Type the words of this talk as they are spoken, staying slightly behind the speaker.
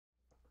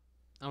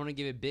I want to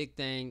give a big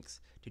thanks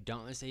to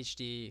Dauntless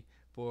HD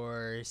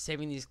for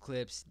saving these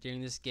clips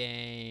during this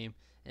game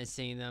and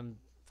sending them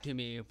to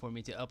me for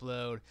me to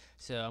upload.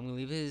 So I'm going to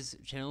leave his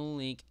channel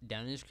link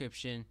down in the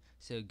description.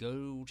 So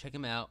go check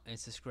him out and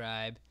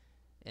subscribe.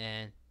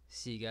 And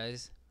see you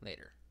guys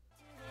later.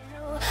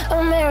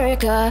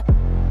 America.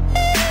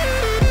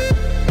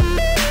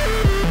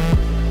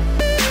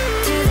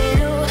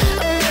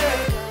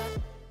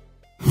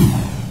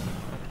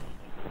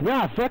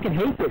 Yeah, I fucking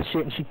hate that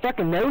shit, and she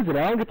fucking knows it.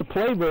 I don't get to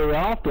play very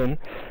often,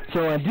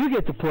 so when I do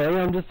get to play,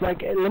 I'm just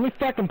like, hey, let me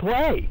fucking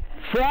play.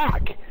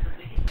 Fuck.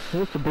 She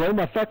wants to blow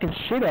my fucking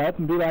shit up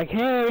and be like,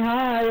 hey,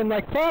 hi, and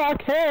like, fuck,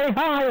 hey,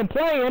 hi, I'm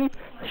playing.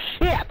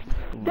 Shit.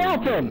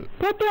 Dalton,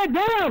 put that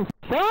down,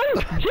 son.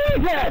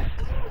 Jesus.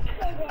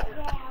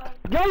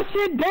 Go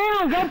sit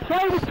down. Go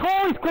play with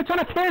toys. Quit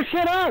trying to tear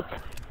shit up.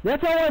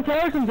 That's all I want to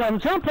tell her sometimes. I'm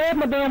trying to play with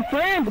my damn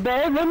friends,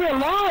 babe. Leave me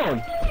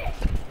alone.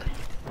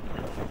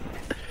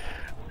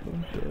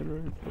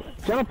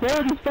 Trying to play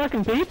with these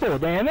fucking people,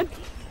 damn it.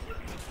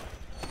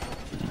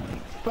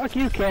 Fuck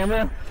you,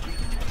 camera.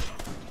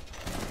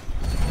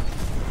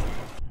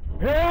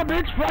 Yeah,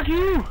 bitch, fuck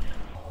you.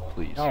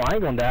 Please. Oh, I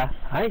ain't gonna die.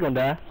 I ain't gonna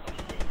die.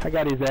 I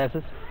got these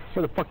asses.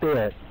 Where the fuck they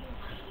at?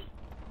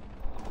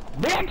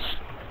 Bitch!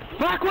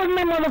 Fuck with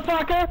me,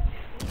 motherfucker!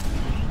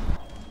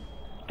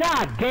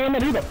 God damn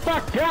it, who the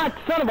fuck? God,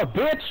 son of a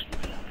bitch!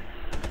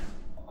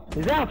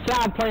 He's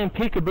outside playing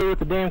peekaboo at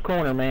the damn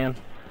corner, man.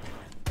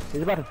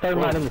 He's about to throw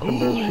mine into some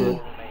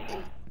bullshit.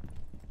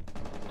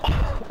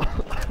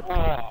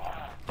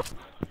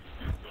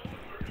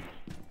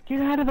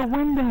 Get out of the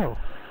window!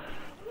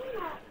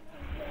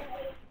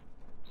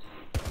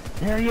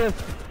 There he is!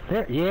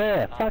 There,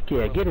 yeah, fuck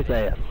yeah, get his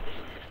ass.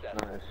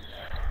 Nice.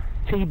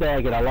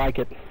 Teabag it, I like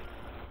it.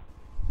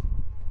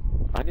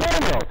 I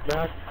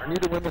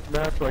need to win this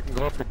match so I can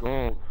go up to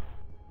gold.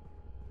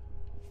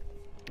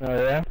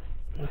 Oh yeah?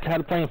 I'm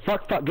tired of playing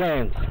fuck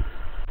games.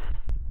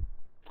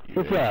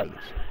 What's up?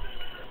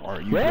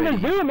 Are you Yeah, ready?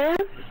 let's do it, man.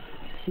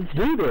 Let's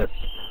do this.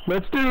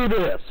 Let's do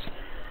this.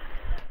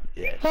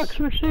 Yes. Fuck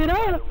some shit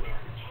up.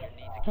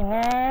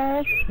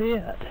 Oh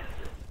shit.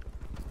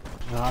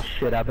 Oh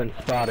shit, I've been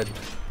spotted.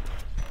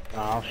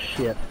 Oh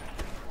shit.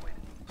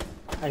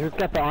 Hey, who's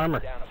got the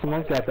armor?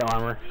 Someone's got the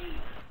armor.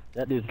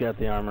 That dude's got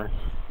the armor.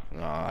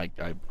 No, I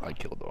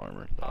killed the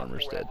armor. The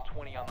armor's dead.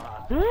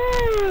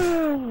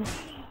 Woo!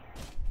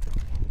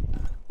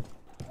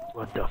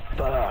 What the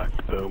fuck,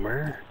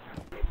 Boomer?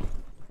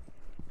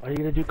 Why are you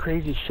gonna do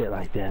crazy shit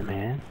like that,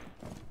 man?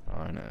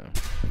 I know.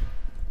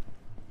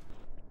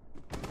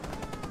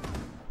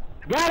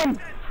 Got him!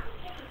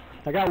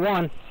 I got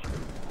one.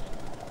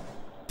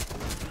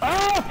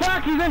 Oh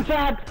fuck, he's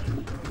inside!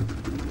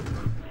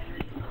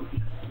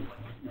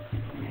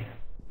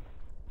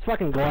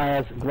 Fucking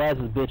Glaz's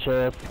bitch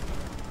ass.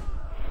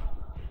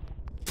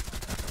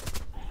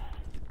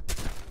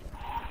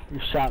 You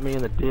shot me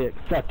in the dick.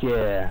 Fuck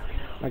yeah.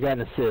 I got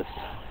an assist.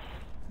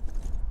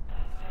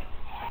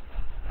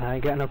 I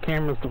ain't got no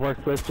cameras to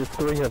work with, just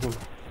 3 of them.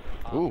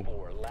 Ooh.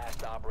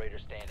 Last operator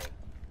standing.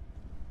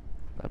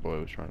 That boy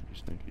was trying to be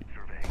sneaky.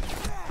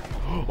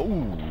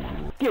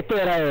 Ooh. Get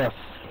that ass!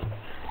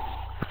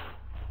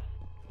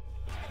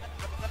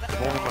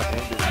 Only my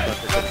hand is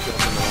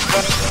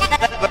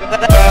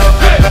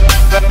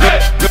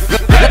stuck.